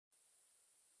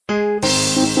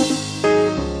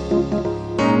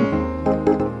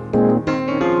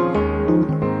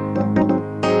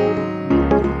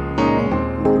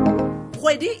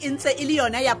ntse e le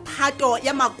yona ya phato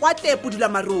ya makwatle pudula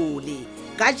marole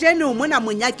ka jeno mona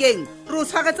Monyakeng re o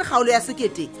tshwaretse kgaolo ya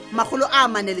 1417.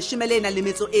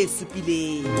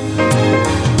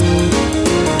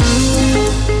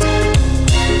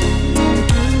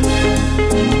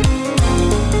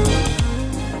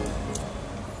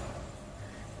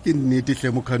 Ke nnete hle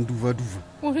mokhanduva-duva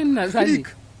o re nna jwale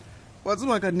wa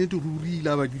tseba ka nnete ruri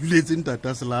la ba ke duletse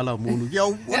ntata selala mono ke a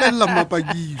o bolella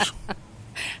mapakiso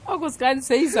a go ska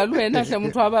ntsheisa le wena hle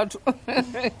motho wa batho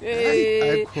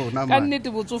ka nnete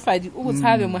botsofadi o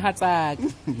botshabe mohatsaka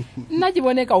nna ke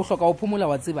bone ka o hloka o phomola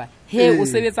wa tseba he o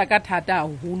sebetsa ka thata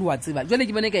haholo wa tseba jwale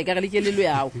ke bone ka ikare le kelelo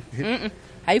yago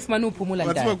ha ifumane o phomola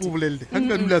ntate wa tseba ko bolelle ha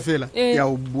nka dula fela ya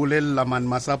o bolella man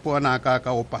masapo ana ka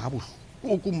o pa ha bohloko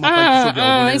o kumapakiso ya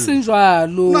o bolella seng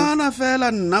jwalo nana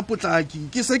fela nna potlaki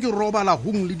ke se ke robala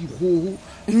hong le dikgoho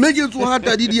mme ke tsoha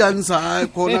tadi di ansa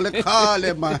khona le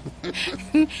khale man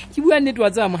ke bua nnete wa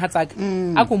tseba mohatsaka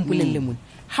a kompolelle mona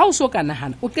ha o so ka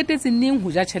nahana o qetetse neng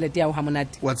ho ja tšhelete ya ho ha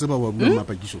monate wa tseba wa bua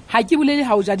mapakiso ha ke bolele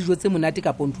ha o ja dijo tse monate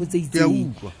ka pontho tse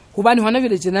itseng hobane hona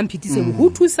jwale tjena mphitiseng ho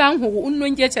thusang hore o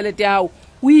nnonke tšhelete ya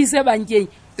o ise bankeng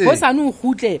ho sane o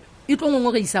khutle e tlo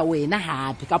ngongorisa wena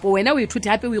hape kapo wena o ithute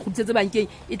hape o ikhutsetse bankeng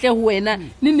e tle ho wena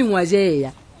neng wa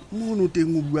jeya mono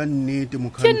teng o bua nnete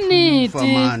mokhanduva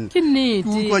man ke nnete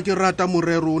ke utlwa ke rata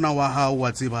morero ona wa hao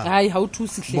wa tseba hai ha o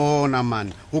thusi hle bona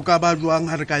man ho ka ba jwang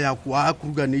ha re ka ya kwa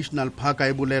Kruger National Park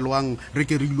e bolelwang re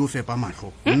ke re ilo fepa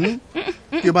mahlo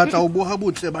ke batla o boha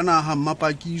botle bana ha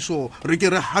mapakiso re ke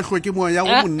re hahlwe ke moya ya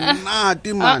go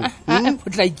monate man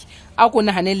potlaki a ko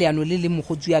nahane leano le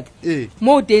mogotsi ya ka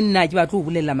mo teng nna ke batla o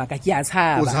bolella maka ke a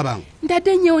tshaba o tshabang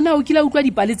ntateng yona o kila utlwa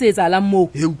dipale tse etsalang mo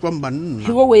he utlwa mbanna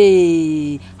he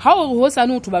we ha o ho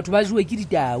sane o batho ba juwe ke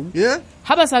ditau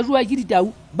ha ba sa juwa ke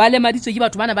ditau ba le maditswe ke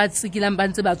batho bana ba tsikilang ba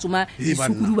ntse ba tsoma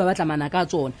disukuru ba batla mana ka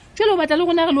tsona jwale o batla le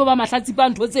gona re lo ba mahlatsi pa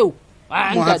ntho tseo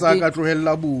mohatsa ka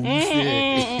tlohella buse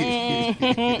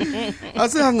a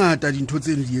se hangata dintho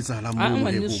tse di etsahala mo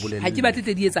he go bolella ha ke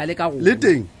batletse di etsale ka go le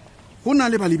teng go na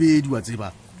le balebedi wa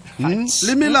tseba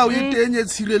le melao e teng e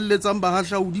tshireletsang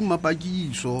bahahlaudi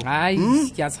mapakiso ai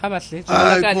ke a tshaba hle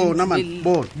bona man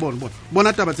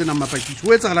bona taba tsena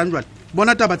mapakiso o etsahalang jwale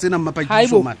bona taba tsena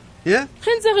mapakiso man re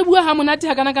ntse re bua ha monate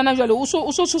ha kana jwale o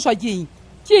so tshoswa ke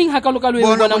eng ha kalokalo e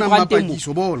bona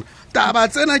mapakiso bona taba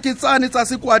tsena ke tsane tsa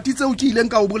sekwati tseo ke ileng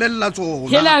ka o bolella tsona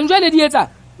helang jwale di etsa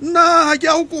na ha ke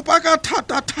a o kopa ka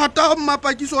thata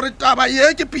mapakiso re taba ye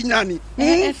ke pinyane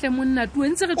hle monna tu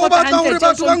ntse re tlotla hantle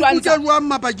batho ba nkutla jwang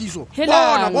mapakiso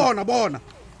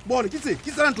bona ke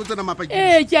tsena ntho tsena mapakiso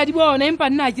ke a di bona empa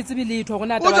nna ke tsebe letho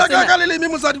gona taba tsena o tsaka le leme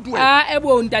mosadi tu wena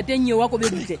bo ntateng ye wa go be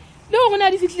butle le go gona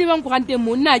di fitlile bang go ganteng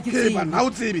mo nna ke tsebe bana o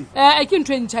tsebe ke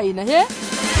ntho en China he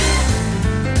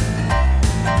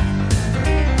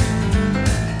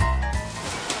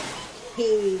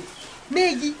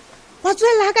Megi wa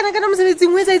tswela ha kana mosebetsing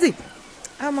o etsa itseng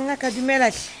a Monyaka dumela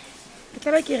ke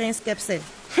tla ba ke reng skepsel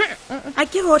a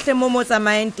ke hohle mo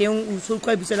tsamaeng teng o so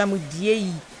utlwa bisela modiei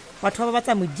batho ba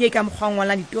batsa modiei ka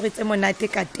mogwangwala ditori tse monate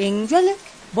ka teng jwale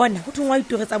bona go thongwa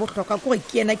ditori tsa bohlokwa go re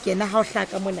ke ena ha o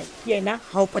hlaka mona ke ena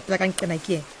ha o patela ka nqena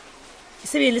ke ena e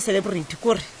sebe le celebrity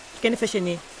kore ke ne fashion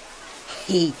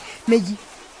Megi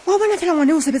wa bona fela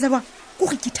ngwane o sebetsa ba go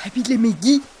re ke thabile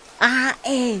Megi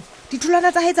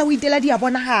ditholwana tsa hae tsa o itela di a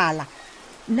bonahala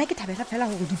nna ke thabela fela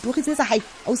gore ditori tse tsa hae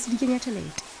a o se di kenya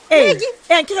tšhelete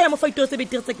ke ga mo faito se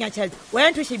betere tse kenya tšhelete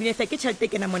wena ntho e shebile fe ke tšhelete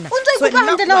kena mona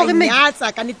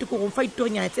nyatsa ka nnete kore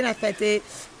faitorenyana tsena fetse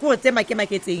kore tse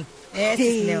makemaketseng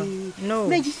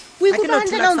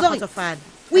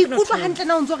o ikutlwa hantle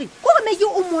na o ntse gore kore Megi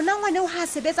o mona ngwane o ha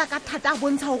sebetsa ka thata a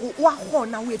bontsha gore o a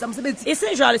kgona o etsa mosebetsi e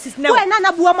seng jwale wena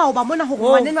na bua maoba mona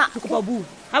gore ngwanenwa ke kopa bua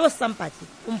ha bo sampatse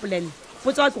o mpolelle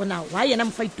potso wa tsona wa yena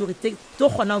mofaitori tse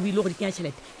kgona o bile gore di kenya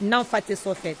tšhelete nna o fatse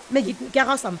so fela Megi ke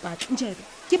ga o sampatse ntšhebe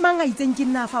ke mang a itseng ke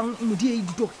nna fang modie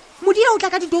ditori modie o tla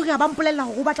ka ditori a ba mpolelela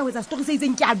gore o batla go etsa story se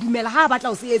itseng ke a dumela ha a batla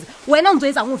o se etsa wena o ntse o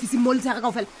etsang officing mo letshega ka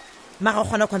o fela mara o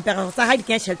kgona compare gore tsa ga di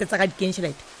kenya tšhelete tsa ga di kenya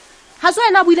tšhelete ga se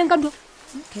wena a buileng ka ntho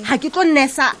ga ke tlo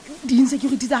nnesa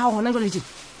di-insecurity tsa gago gona jwale tjena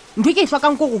ntho e ke e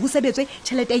tlhokang kore go sebetswe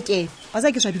tšhelete e kene wa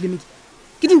sa ke swabile Megi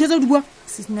ke dintho tse o di bua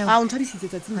a o ntshwadisitse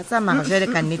tsatsing a tsamaya jwale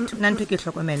ka nnete nna ntho e ke e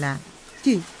tlhokomelang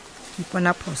ke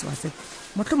ipona phoso wa setse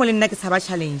motlho mo le nna ke tshaba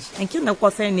challenge anke nna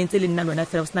kwa fela ne ntse le nna lona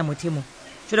fela go sena motho mo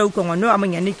jwale utlwa ngwane a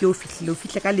monyane ke o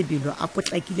fihle ka lebelo a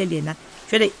potlakile le ena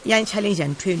jwale ya challenge ya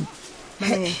ntho eno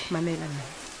mamela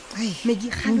Megi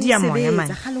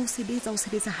gale o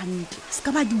sebetsa hantle se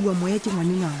ka ba diwa moya ke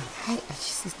ngwanenwana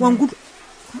wankutlo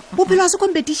bophelo a se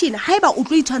competition ha eba o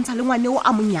tlo itshwantsha le ngwane o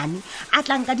a monyane a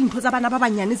tlang ka dintho tsa bana ba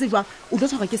banyane tse jwang o tlo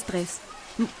tshwarwa ke stress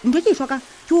ntho ke hloka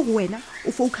ke go wena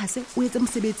o focus o etse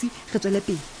mosebetsi re tswele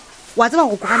pele wa tseba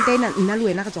go koranta ena nna le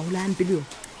wena re tswa go lehampe le yone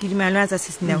ke dimana tsa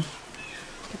sisneo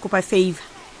ke kopa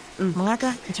favor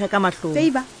Monyaka ntšha ka mahlong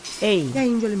favor ya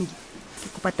eng jwale medi ke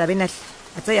kopa tabena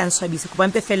a tsa yang swabisa kopa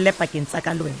mpe felle pakeng tsa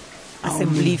ka le wena a se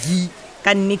molive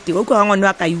ka nnete o kwa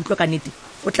ngwana wa ka utlwa ka nnete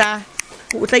o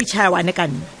tla itšhaya wane ka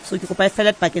nna so ke kopa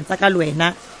felle pakeng tsa ka le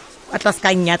wena a tla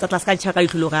ska nyatsa tla ska ntšha ka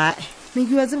itlholo ga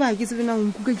medi wa tseba ke se bena o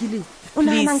nkuka ke le o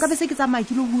nana nka be se ke tsamaya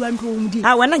ke lo bua ntlo mo di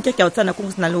wena nke ke a o tsana go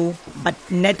sena le but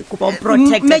net kopa o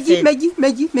protect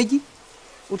megi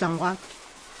o tla ngwa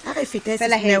a re fete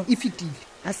fela he e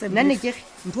fitile nna ne ke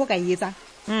ntho ka etsa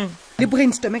le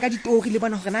brainstorm ka ditori le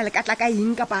bona hore na le ka tla ka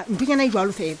eng kapa ntho nyana e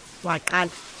jwalo fela wa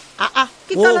qala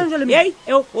ke qala jwale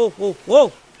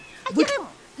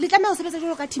le tlamehile o sebetsa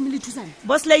jwalo ka team le thusana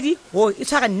boss lady e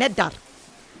tshwara net dar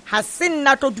ha se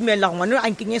nna tlo dumella ngwana a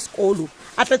nkenye sekolo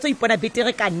a tletso ipona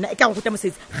betere ka nna e ka go ruta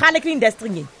mosebetsi ga le ke industry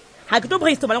ngene ha ke tlo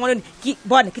brainstorm ngwana ke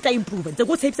bona ke tla improve ntse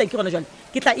go tshepisa ke gona jwale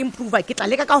ke tla improve ke tla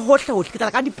leka ka hohle ke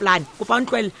tla ka di plan go pa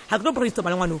ntloela ha ke tlo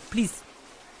brainstorm ngwana please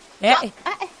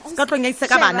ska tlo nyatsa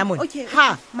ka bana mona ha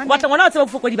wa tla ngwana o tseba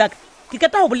bofokodi baka ke ka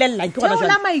ta go bolella ke gona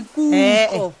jwale la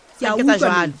maikutlo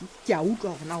ke a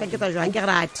utlwa ke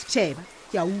rata sheba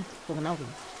ke a utlwa gona go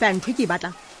fa ntho ke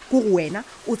batla go wena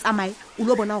o tsamaye o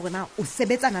lo bona gore na o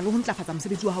sebetsana le ho ntlafatsa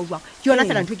mosebetsi wa hao jwang ke yona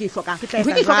fela ntho ke e hlokang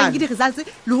ke di results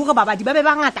le hore babadi ba be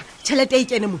ba ngata tšhelete e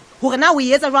kene mo gore na o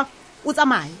etsa jwang o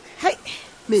tsamaye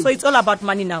so it's all about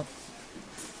money now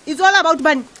it's all about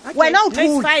money wena o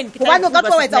thula gobane o ka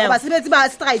tloetsa gore basebetsi ba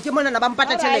strike mona na ba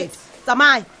mpata tšhelete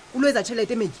tsamaye o lo etsa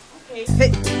tšhelete medi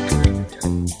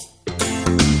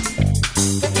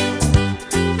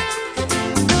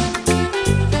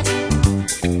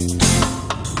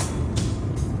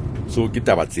so ke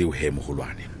taba tseo he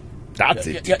mogolwane that's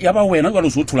it ya ba wena ka lo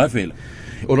so thola fela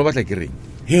o no batla ke reng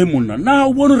he monna na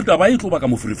o bona re taba e tlo ba ka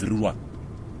moferefere rwa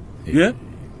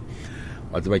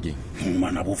wa tseba ke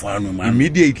mana bofanwe man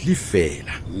immediately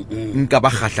fela nka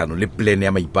ba kgahlano le plan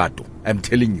ya maipato I'm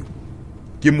telling you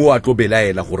ke mo a tlo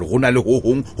belaela gore gona le ho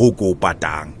hong ho go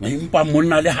patang empa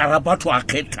monna le hara batho a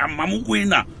kgetha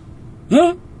mamokwena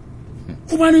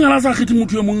go bane ngala sa kgethi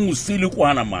motho e mongwe o sele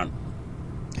kwana man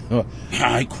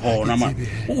hai khona man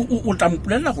o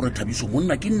tamplela gore Thabiso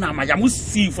monna ke nama ya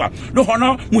mosifa le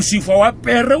hona mosifa wa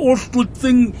pere o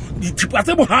hlotseng dithipa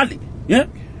tse bohale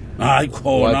hai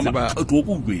khona ma tlo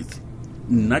go betse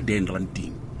nna den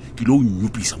ranting ke lo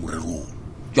nyupisa morero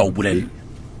ke a o bolela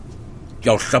ke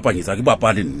a o hlapanyetsa ke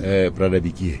bapa le brother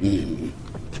Biki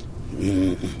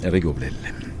re go bolela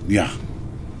ya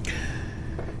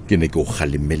ke ne ke o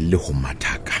khalemelle ho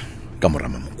mathaka ka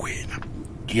morama mokwena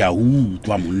ke a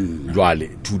utlwa monna jwale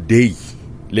today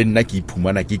le nna ke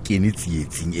iphumana ke kene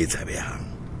tsietsing e tshabehang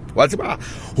wa tseba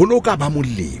ho no ka ba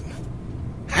molemo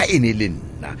ha ene le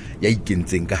nna ya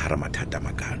ikentseng ka hara mathata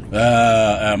makalo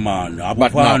man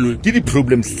abofane ke di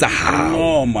problems tsa hao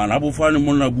no man abofane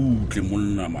monna butle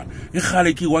monna man e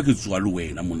khale ke wa ke tswa le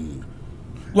wena monna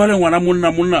jwale ngwana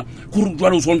monna go re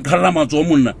jwale o so nthalla matso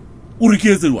monna o re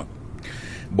ke etselwa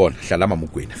bona hlalama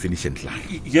mokwena finish and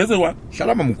line etselwa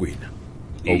hlalama mokwena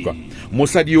oka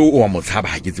mosadi yo o a motshaba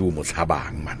ha ke tsebo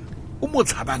motshabang man o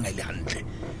motshabang ile hantle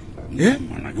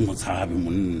mana ke motshabe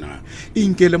monna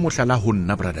inkele mohlala ho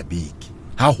nna brother Big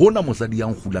ha hona mosadi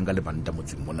yang khulang ka lebanta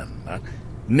motseng mona nna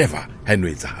never ha no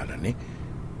etsahala ne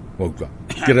oka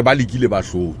ke re ba lekile ba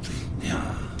hlotswe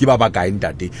ke ba ka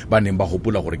entate ba neng ba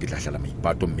hopola gore ke tla hlala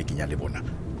maipato mme ke nya le bona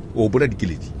o bola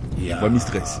dikeledi wa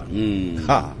mistress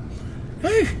ha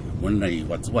monna e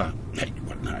wa tswa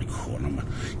na khona man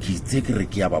ke itse ke re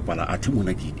ke ya bapala a the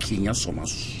mona ke kenya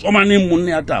somane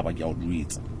monna ya taba ke a o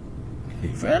duetsa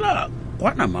fela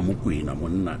kwana mamokwena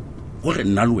monna go re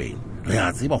nna le wena re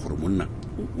a tseba gore monna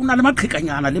o na le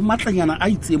maqhekanyana le matlanyana a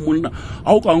itse monna a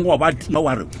o ka ngwa ba tima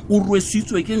wa re o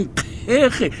rwesitswe ke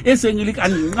nkgege e seng le ka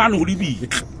nngane go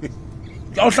dibitla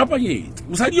ya o hlapanyetse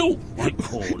o sa dio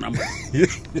khona man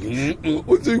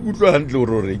o tse ikutlwa hantle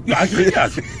o re a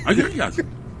ke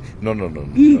no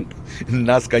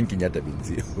nna ska nkinya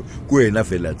tabintsi ko wena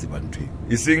fela tseba ntwe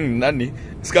e seng nna ne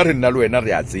ska re nna le wena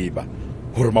re a tseba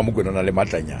gore mamokwena na le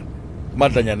matlanyana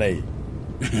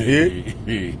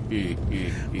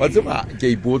wa tseba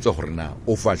ke ipotsa gore na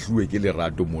o fahluwe ke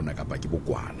lerato mona kapa ke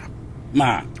bokwala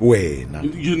ma wena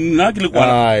nna ke le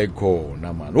kwala ai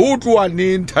khona man o tloa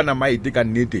ne nthana maite ka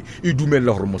nnete e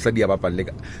dumella gore mosadi ya bapalle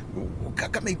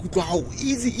ka maikutlo hao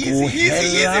easy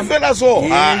fela so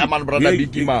man brother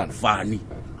Big man fani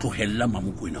tlohella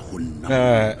mamokwena go nna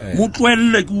mo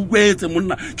tloelle ke ubetse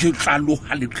monna ke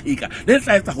tlaloga le tlheka le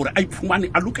tla etsa gore a iphumane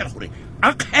a lokela gore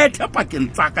a kgethe pakeng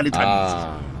tsa ka le Thabiso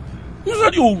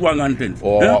mosadi o buang gantle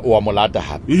wa molata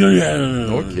hape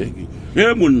okay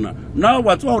monna na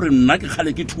wa tswa gore nna ke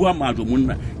kgale ke thua matso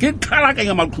monna ke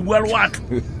tlhalakanya maqhubu a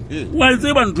lewatle wa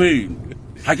tseba ntho eno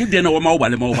ga ke dena wa maoba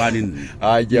le maobane nne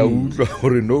a ke a utlwa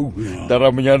gore no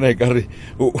taramonyana e kare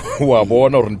wa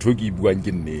bona gore ntho ke e buang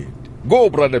ke nnete go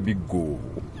brother big go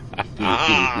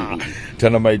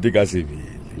tana maite ka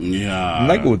sebele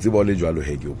nna ke o tseba o le jwalo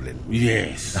he ke o bolela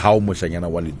yes ha o moshanyana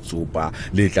wa letsopa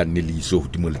le tla nne le iso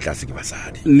hodimo le tlase ke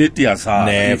basadi nnete ya sa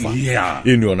never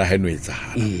eno yona ha eno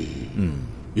etsagala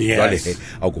jwale he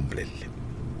a o kompolelele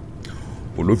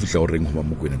o lo fihla o reng go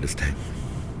Mokwena this time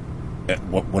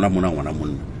bona mona ngwana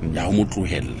monna ya go mo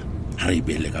tlohella ha re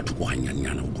ibele ka thuko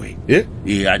hanyanyana o kwe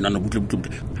a nana butle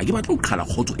ha ke batla o qhala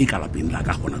khotso e ka lapeng la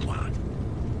ka gona jwale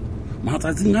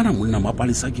matsatsing ana monna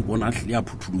mapalesa ke bona a hle a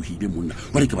phuthulohile monna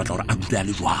gore ke batla gore a dule a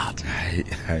le jwatso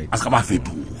a ska ba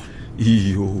fetoga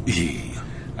iyo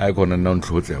ai kona nna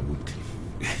ntlhotse ya buti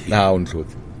na o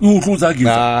ntlhotse o tlotsa ke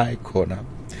ai kona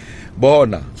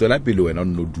bona tswela pele wena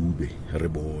nno dube re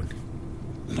bone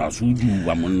ga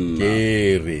suduba monna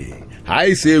kere ha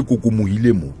e se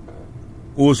kokomohile mo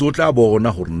o so tla bona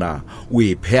gore na o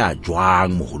e phea jwang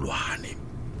mogolwane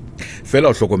fela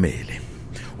o hlokomele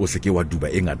o se ke wa duba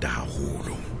e ngata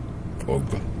haholo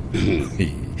oka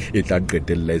e tla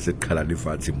qetella se qhala le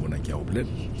fatshe mona ke a o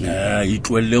bolela e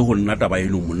tloelle go nna taba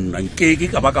eno monna ke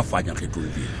ka ba ka fanya kgetlo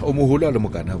le o moholo le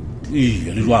mokana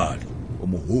le jwale o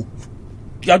moholo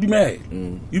ke a dumela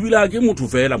ebile ke motho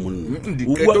fela monna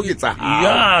diqeto ke tsa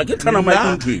ya ke thana mai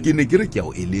ntwe ke ne ke re ke a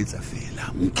o eletsa fela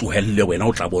ntlohelle wena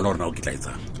o tla bona gore na o ke tla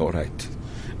etsa all right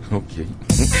okay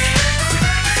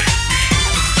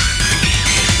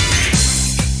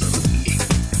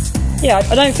Yeah,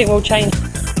 I don't think we'll change.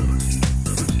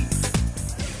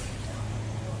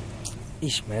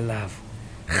 Ish, my love.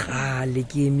 Khale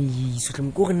ke emiso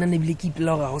tlem go rena ne bile ke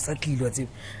ipela gore ga o sa tlilwa tse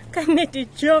ka nnete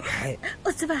jo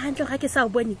o tseba hantle ga ke sa o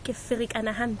bone ke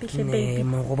ferikana hampe hle baby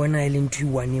ma go bona ile ntho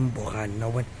i one mbogana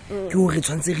o bona ke o re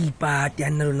tshwantse re ipate a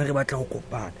nna lona re batla go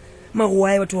kopana ma go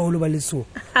why batho ba holo ba le so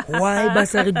why ba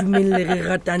sa re dumelle re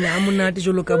ratane a monate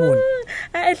jolo ka bona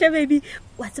hle baby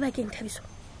wa tseba ke nthabiso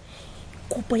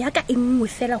kopo ya ka engwe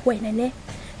fela go wena ne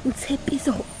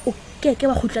ntshepise o keke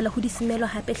wa khutlela go disemelo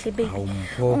hape hle baby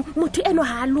motho eno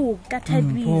ha loka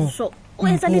Thabiso o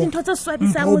etsa le dintho tse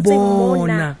swabisang mo tseng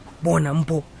mona bona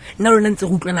mpo nna lona ntse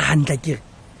go utlwana handla kere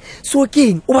so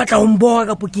keng o batla go mboga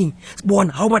ka poking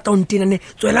bona ha o batla go ntena ne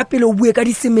tswela pele o bue ka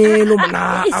disemelo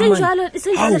mona isenjalo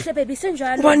hle baby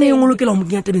isenjalo ba ne ngolo ke la mo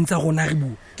kenya tabeng tsa gona re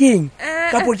bua keng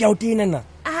ka po ke a o tena na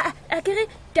a kere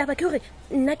taba ke hore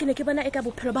nna ke ne ke bona e ka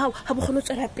bophelo ba ha bo kgone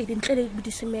tswela pele ntle le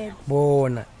disemelo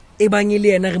bona e bang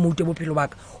ile yena re moute bophelo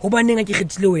baka ho baneng a ke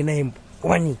kgethile wena empo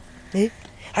hobane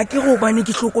ha ke go bane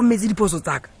ke hlokometse diphoso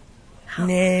tsaka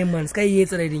ne man ska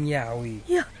yetsa la ding yawe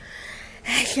yo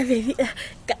hle baby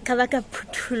ka ba ka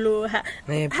phuthuloha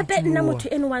hape nna motho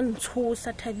eno wa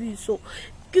ntshosa Thabiso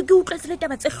ke utlwetse le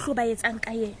taba tse hloba etsang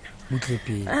ka yena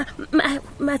motlepe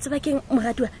tseba ke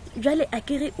moratwa jwale a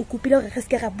kere o kopile gore re se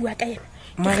ke ra bua ka yena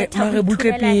mare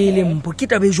butlepele mpo ke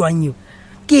tabe jwang yo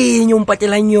ke enyo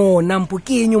mpatelang yona mpo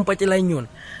ke enyo mpatelang yona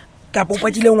ka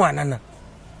popatile ngwana na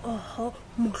oho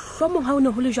mohlomong ha o ne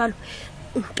ho le jalo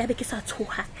ka be ke sa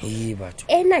tshoha batho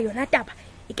ena yona taba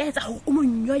e ka etsa gore o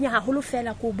monyonya haholo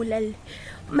fela ko bolelle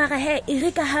mara he e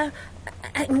re ka ha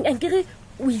ankere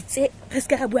o itse re se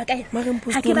ka ra bua ka ena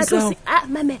ha ke batlo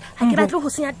mame ha ke batlo ho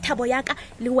senya thabo yaka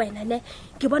le wena ne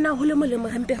ke bona ho le molemo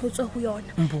rempe ho tswa ho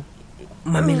yona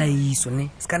mamela iso ne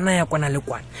ska nna ya kwana le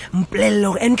kwana mplelle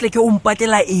gore entle ke o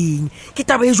mpatela eng ke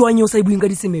taba e jwang yo sa ibueng ka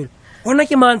disemelo hona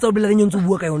ke mantsa o bolela nyontse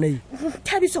bua ka yona e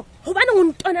Thabiso hobane o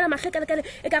ntonela mahlekale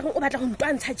e ka re o batla go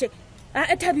ntwantsha tje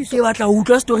Thabiso ke batla ho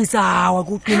utlwa story sa hawa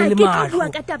go tlile le mahlo ke bua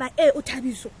ka taba e o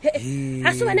Thabiso ha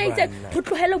se wena itse go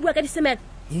tlohela bua ka disemelo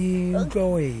utlwa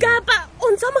we kapa o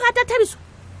ntse mo rata Thabiso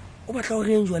o batla go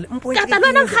reng jwale mpo kapa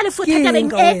lona ngale fotha tabeng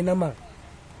wena ma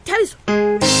Thabiso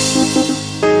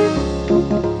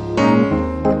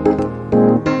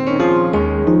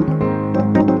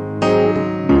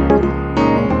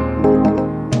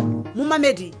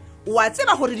Mamedi wa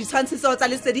tseba gore ditshwantshiso tsa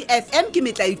Lesedi FM ke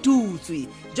metla itutswe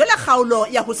jole kgaolo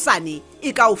ya hosane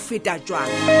e ka o feta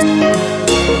jwang